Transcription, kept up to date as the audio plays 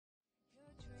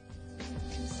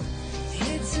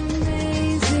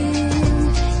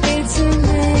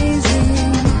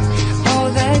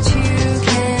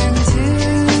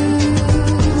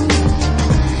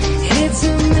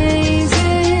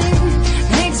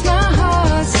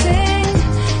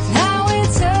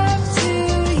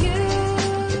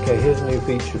new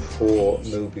feature for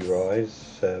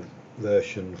Mobirise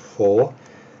version 4.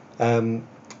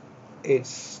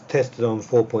 It's tested on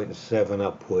 4.7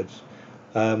 upwards.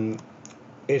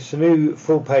 It's a new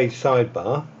full page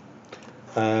sidebar,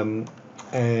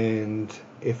 and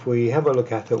if we have a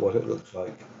look at it, what it looks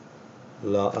like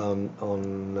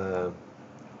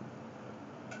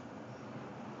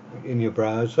in your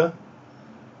browser.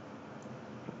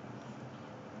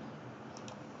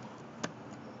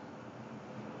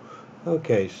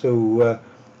 Okay, so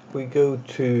we go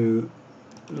to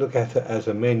look at it as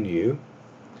a menu.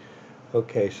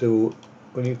 Okay, so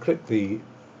when you click you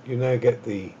now get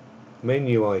the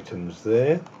menu items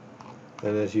there,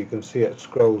 and as you can see, it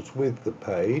scrolls with the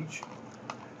page,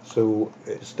 so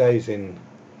it stays in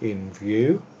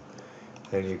view,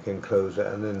 and you can close it,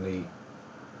 and then the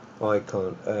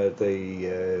icon,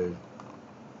 the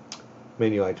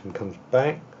menu item comes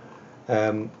back.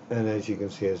 And as you can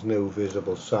see, there's no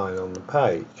visible sign on the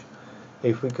page.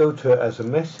 If we go to it as a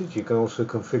message, you can also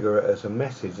configure it as a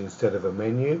message instead of a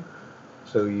menu.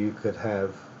 So you could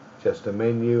have just a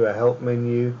menu, a help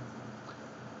menu,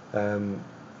 for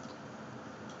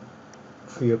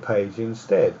your page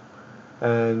instead.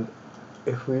 And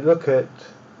if we look at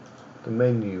the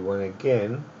menu one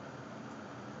again,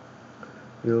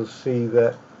 you'll see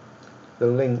that the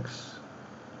links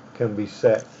can be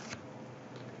set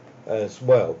as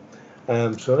well.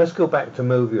 So let's go back to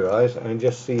Mobirise and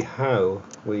just see how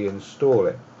we install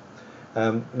it.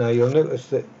 Now you'll notice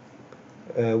that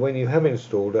when you have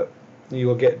installed it, you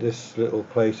will get this little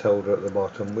placeholder at the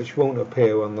bottom which won't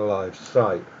appear on the live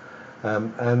site,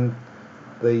 and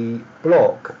the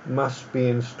block must be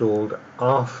installed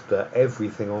after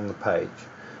everything on the page,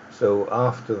 so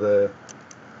after the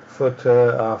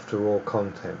footer, after all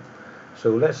content. So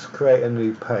let's create a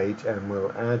new page and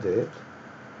we'll add it.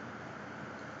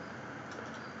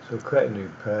 So create a new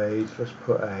page, let's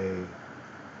put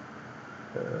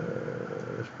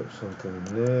something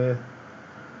in there,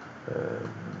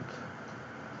 and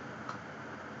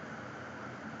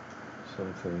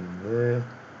something in there.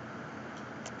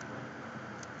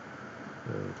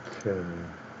 Okay,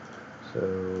 so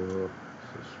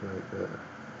let's just make that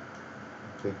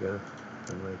bigger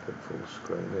and make it full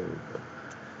screen. There we go.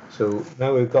 So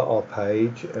now we've got our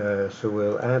page, so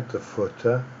we'll add the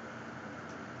footer.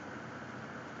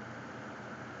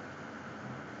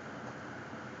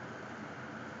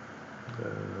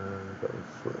 I've got the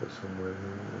footer somewhere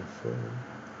here.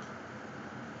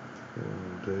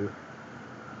 We'll do.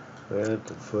 We add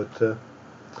the footer.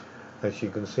 As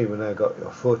you can see, we've now got your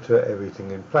footer,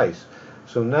 everything in place.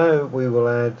 So now we will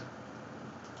add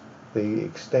the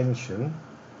extension.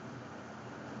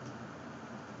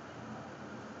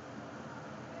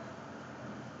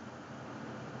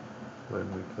 When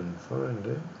we can find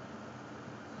it.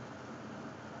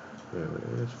 There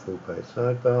it is, full page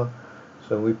sidebar.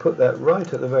 So we put that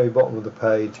right at the very bottom of the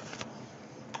page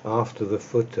after the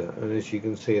footer, and as you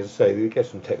can see, as I say, you get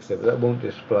some text there, but that won't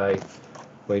display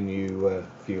when you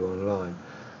view online.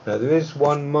 Now there is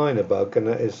one minor bug, and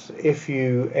that is if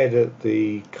you edit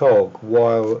the cog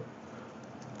while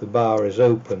the bar is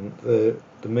open, the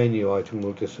menu item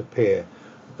will disappear.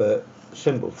 But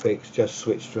simple fix, just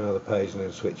switch to another page and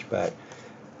then switch back.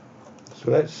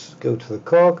 So let's go to the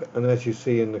cog, and as you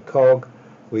see in the cog,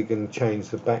 we can change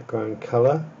the background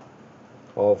color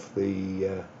of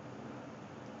the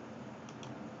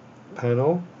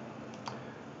panel.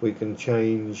 We can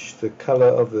change the color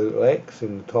of the little X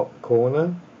in the top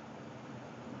corner,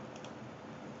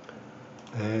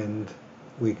 and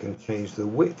we can change the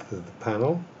width of the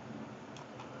panel,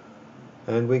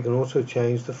 and we can also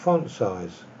change the font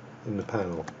size in the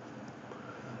panel.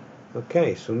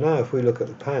 Okay, so now if we look at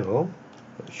the panel,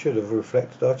 it should have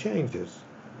reflected our changes.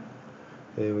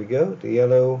 There we go, the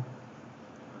yellow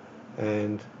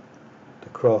and the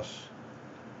cross.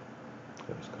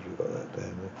 That's because we've got that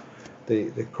down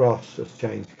there. The cross has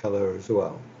changed colour as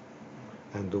well,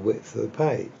 and the width of the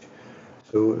page.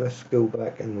 So let's go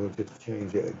back and we'll just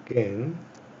change it again.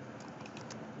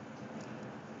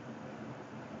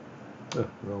 Oh,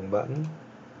 wrong button.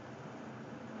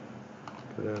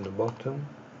 Go down the bottom.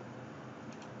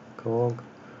 Cog.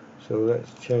 So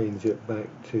let's change it back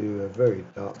to a very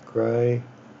dark grey,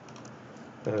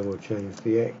 and we'll change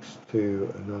the X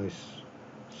to a nice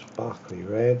sparkly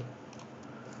red,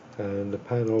 and the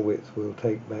panel width we'll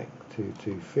take back to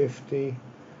 250,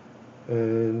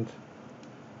 and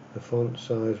the font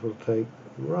size will take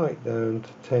right down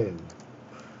to 10.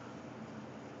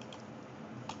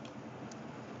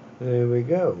 There we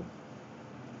go.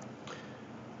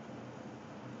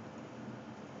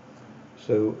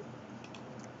 So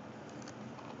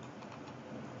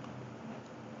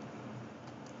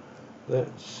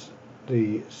that's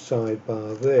the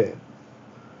sidebar there.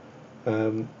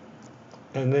 And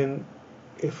then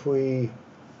if we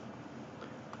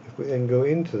then go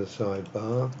into the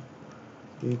sidebar,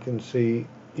 you can see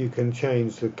you can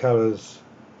change the colors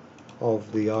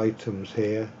of the items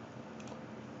here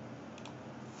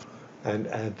and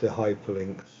add the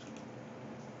hyperlinks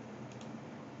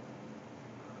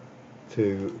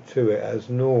to it as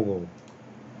normal.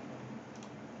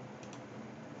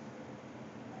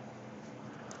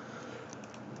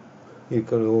 You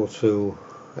can also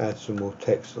add some more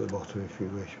text at the bottom if you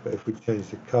wish, but if we change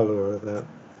the color of that,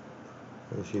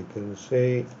 as you can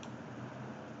see,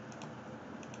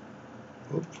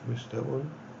 oops, missed that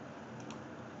one.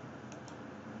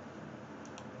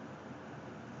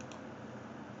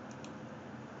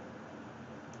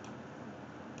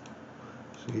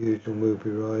 It's the usual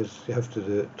Mobirise, you have to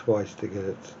do it twice to get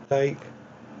it to take.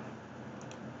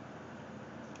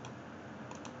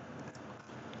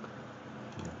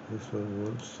 This one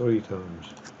wants 3 times.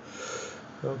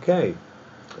 Okay,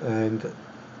 and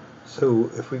so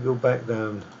if we go back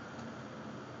down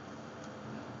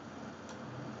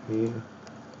here,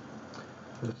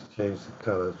 let's change the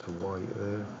colour to white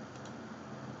there.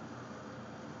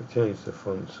 We change the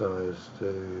font size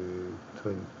to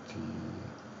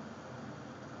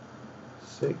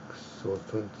 26 or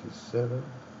 27,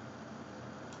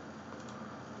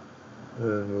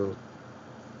 and we'll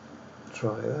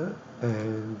try that,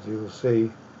 and you'll see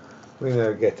we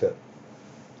now get it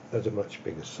at a much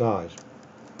bigger size.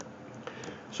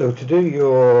 So to do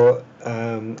your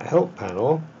help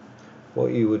panel,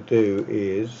 what you would do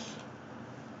is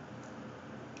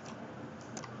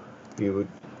you would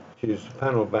choose the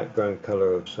panel background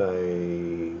color of,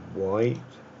 say, white.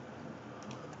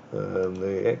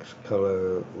 The X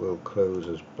color will close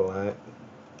as black.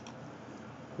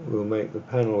 We'll make the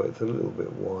panel width a little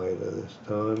bit wider this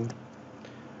time,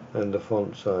 and the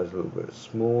font size a little bit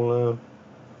smaller.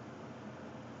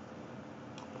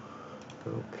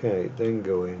 Okay, then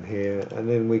go in here, and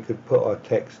then we could put our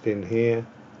text in here.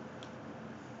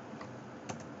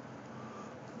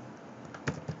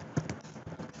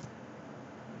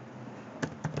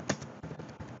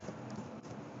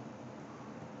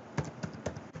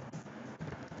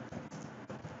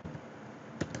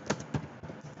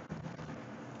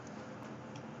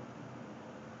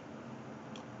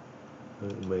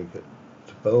 And make it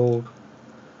bold,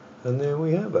 and there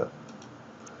we have it.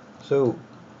 So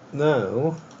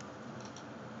now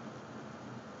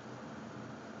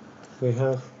we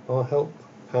have our help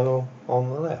panel on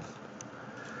the left.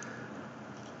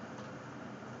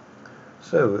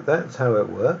 So that's how it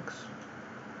works.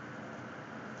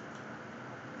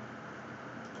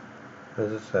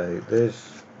 As I say,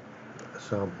 there's a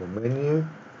sample menu,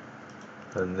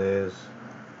 and there's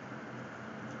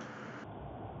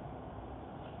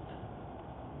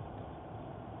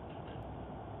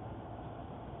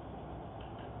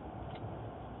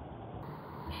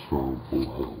sample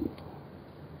help.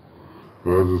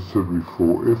 As I said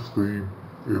before, if the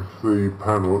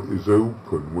panel is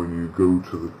open when you go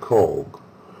to the cog,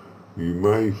 you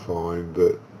may find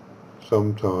that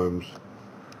sometimes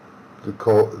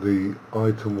the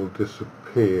item will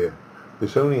disappear.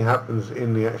 This only happens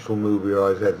in the actual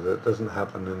Mobirise editor. It doesn't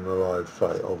happen in the live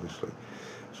site, obviously.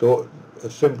 So a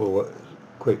simple,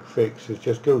 quick fix is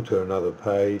just go to another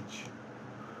page,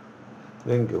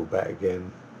 then go back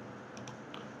again,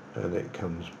 and it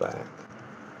comes back.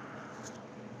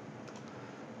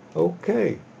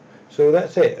 Okay, so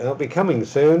that's it. I'll be coming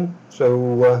soon,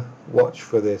 so watch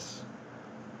for this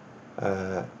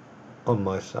on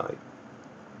my site.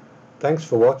 Thanks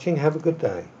for watching. Have a good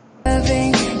day.